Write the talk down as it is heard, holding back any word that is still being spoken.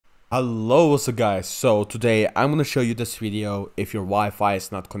Hello, what's up guys? So today I'm gonna show you this video if your Wi-Fi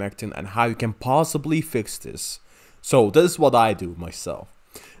is not connecting and how you can possibly fix this. So this is what I do myself.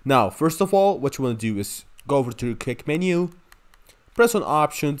 Now first of all, what you want to do is go over to your quick menu, press on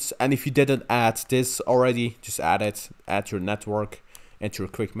options, and if you didn't add this already, just add it, add your network into your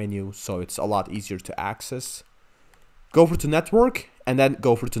quick menu so it's a lot easier to access. Go over to network and then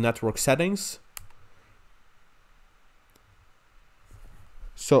go over to network settings.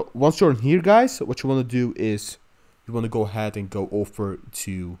 So once you're in here, guys, what you want to do is you want to go ahead and go over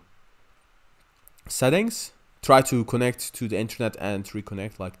to settings. Try to connect to the internet and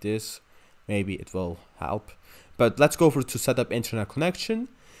reconnect like this. Maybe it will help. But let's go over to set up internet connection.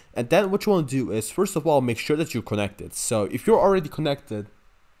 And then what you want to do is, first of all, make sure that you're connected. So if you're already connected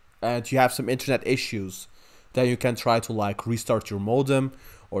and you have some internet issues, then you can try to like restart your modem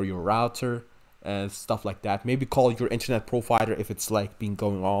or your router and stuff like that. Maybe call your internet provider if it's like been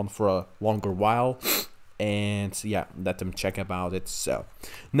going on for a longer while, and yeah, let them check about it. So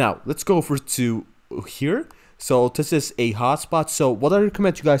now let's go over to here. So this is a hotspot. So what I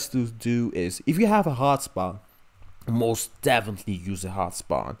recommend you guys to do is, if you have a hotspot, most definitely use a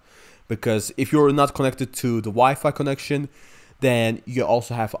hotspot, because if you're not connected to the Wi-Fi connection, then you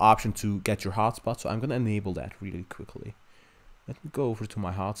also have option to get your hotspot. So I'm gonna enable that really quickly. Let me go over to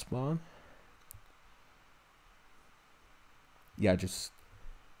my hotspot. Yeah, just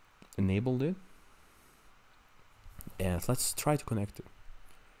enabled it, and let's try to connect it.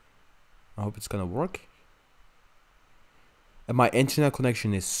 I hope it's gonna work. And my internet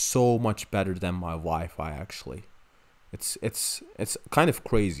connection is so much better than my Wi-Fi. Actually, it's kind of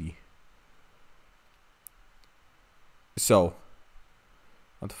crazy. So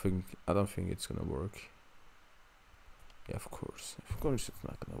I don't think it's gonna work. Yeah, of course it's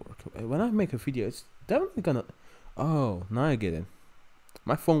not gonna work. When I make a video, it's definitely gonna. Oh, now I get it.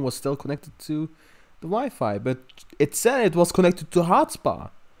 My phone was still connected to the Wi-Fi, but it said it was connected to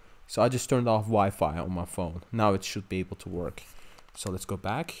hotspot. So I just turned off Wi-Fi on my phone. Now it should be able to work. So let's go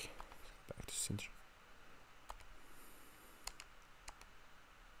back to center.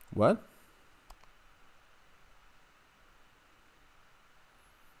 What?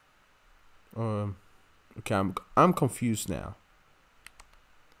 Okay, I'm confused now.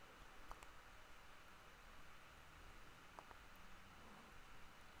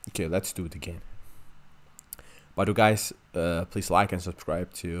 Okay, let's do it again. By the way, guys, please like and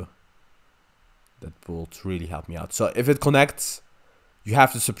subscribe too. That will really help me out. So if it connects, you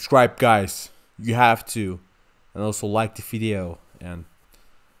have to subscribe, guys. You have to, and also like the video and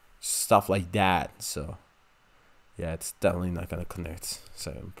stuff like that. So yeah, it's definitely not gonna connect.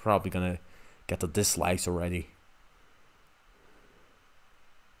 So I'm probably gonna get the dislikes already.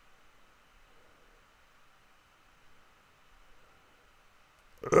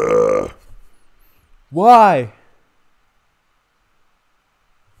 Why?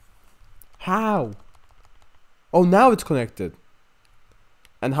 How? Oh, now it's connected.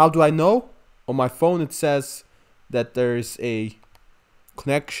 And how do I know? On my phone it says that there's a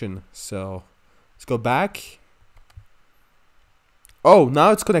connection. So let's go back. Oh,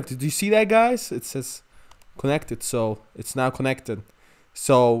 now it's connected. Do you see that, guys? It says connected, so it's now connected.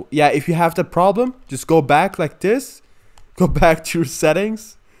 So yeah, if you have the problem, just go back like this. Go back to your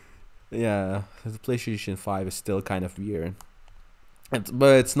settings. Yeah, the PlayStation 5 is still kind of weird.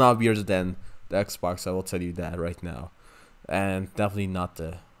 But it's not weirder than the Xbox, I will tell you that right now. And definitely not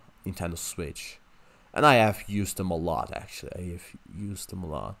the Nintendo Switch. And I have used them a lot, actually. I have used them a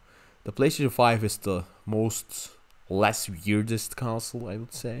lot. The PlayStation 5 is the most less weirdest console, I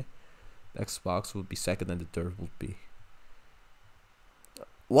would say. The Xbox would be second and the third would be...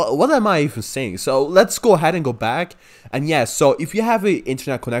 What am I even saying? So let's go ahead and go back. And yeah, so if you have an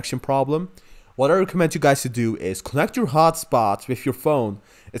internet connection problem, what I recommend you guys to do is connect your hotspot with your phone.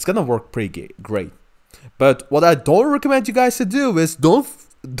 It's gonna work pretty great. But what I don't recommend you guys to do is don't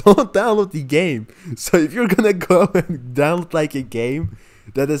download the game. So if you're gonna go and download like a game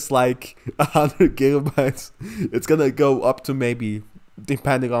that is like 100 gigabytes, it's gonna go up to maybe,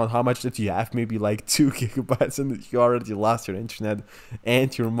 depending on how much that you have, maybe like 2 gigabytes, and you already lost your internet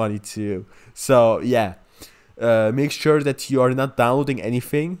and your money too. So yeah, make sure that you are not downloading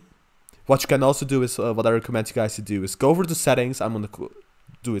anything. What you can also do is, what I recommend you guys to do is go over to settings. I'm gonna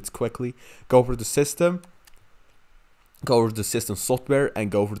do it quickly. Go over to system, go over to system software,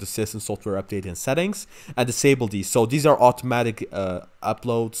 and go over to system software update and settings, and disable these. So these are automatic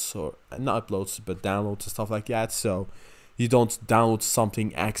uploads, or not uploads but downloads and stuff like that, so you don't download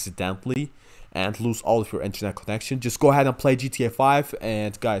something accidentally and lose all of your internet connection. Just go ahead and play GTA 5,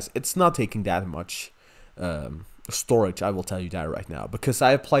 and guys, it's not taking that much storage. I will tell you that right now, because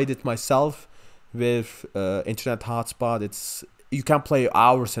I played it myself with internet hotspot. You can play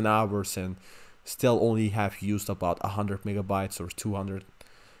hours and hours and still only have used about 100 megabytes or 200.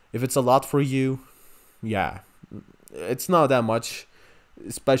 If it's a lot for you, yeah, it's not that much,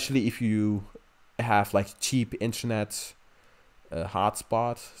 especially if you have like cheap internet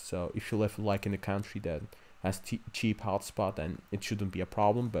hotspot. So if you live like in a country that has cheap hotspot, then it shouldn't be a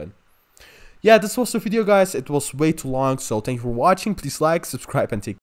problem. But yeah, this was the video, guys. It was way too long, so thank you for watching. Please like, subscribe, and take